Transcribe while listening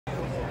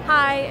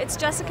Hi, it's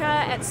Jessica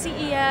at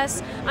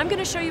CES. I'm going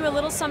to show you a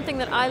little something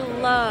that I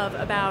love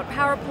about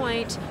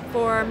PowerPoint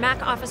for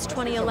Mac Office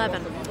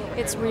 2011.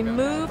 It's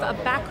remove a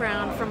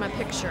background from a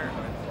picture.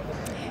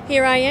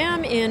 Here I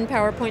am in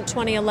PowerPoint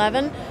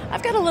 2011.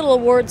 I've got a little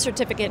award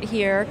certificate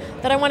here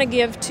that I want to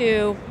give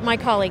to my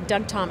colleague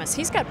Doug Thomas.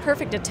 He's got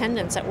perfect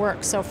attendance at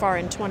work so far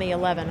in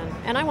 2011,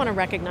 and I want to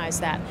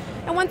recognize that.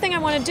 And one thing I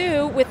want to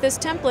do with this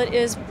template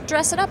is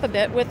dress it up a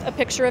bit with a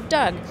picture of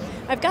Doug.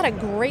 I've got a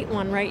great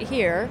one right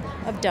here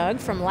of Doug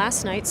from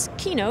last night's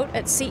keynote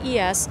at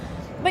CES.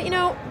 But you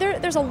know,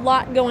 there's a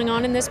lot going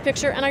on in this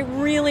picture, and I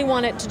really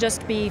want it to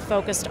just be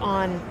focused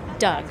on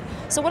Doug.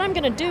 So what I'm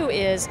going to do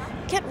is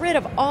get rid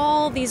of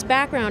all these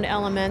background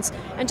elements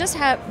and just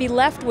be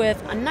left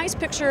with a nice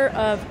picture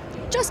of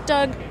just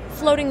Doug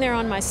floating there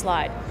on my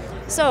slide.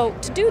 So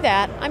to do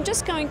that, I'm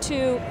just going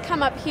to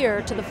come up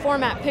here to the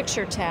Format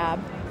Picture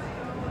tab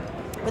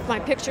with my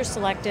picture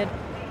selected,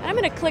 and I'm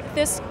going to click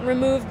this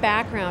Remove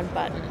Background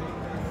button.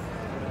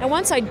 And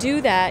once I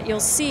do that, you'll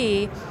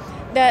see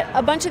that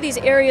a bunch of these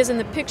areas in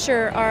the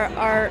picture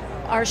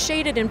are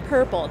shaded in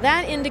purple.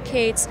 That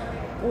indicates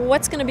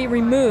what's going to be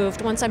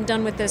removed once I'm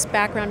done with this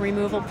background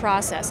removal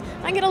process.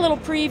 I can get a little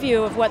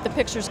preview of what the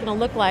picture is going to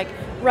look like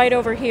right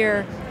over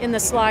here in the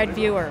slide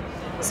viewer.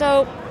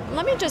 So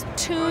let me just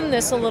tune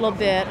this a little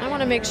bit. I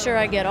want to make sure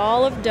I get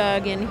all of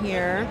Doug in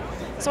here.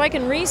 So I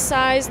can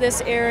resize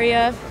this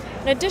area.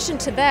 In addition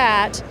to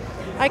that,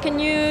 I can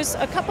use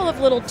a couple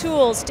of little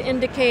tools to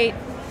indicate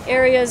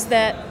areas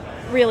that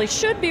really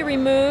should be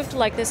removed,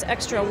 like this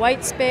extra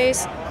white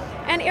space,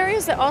 and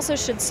areas that also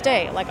should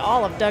stay, like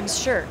all of Doug's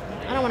shirt.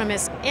 I don't want to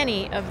miss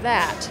any of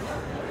that.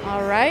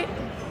 All right,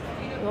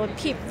 we'll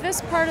keep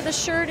this part of the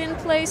shirt in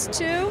place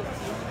too,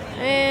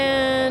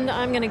 and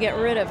I'm going to get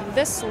rid of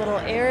this little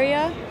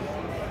area,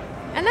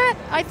 and that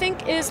I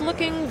think is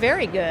looking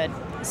very good.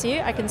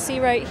 See, I can see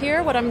right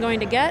here what I'm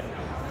going to get.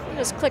 I'll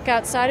just click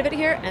outside of it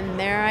here, and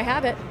there I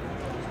have it.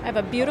 I have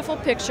a beautiful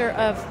picture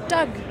of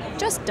Doug,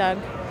 just Doug,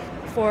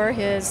 for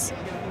his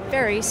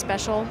very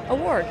special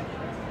award.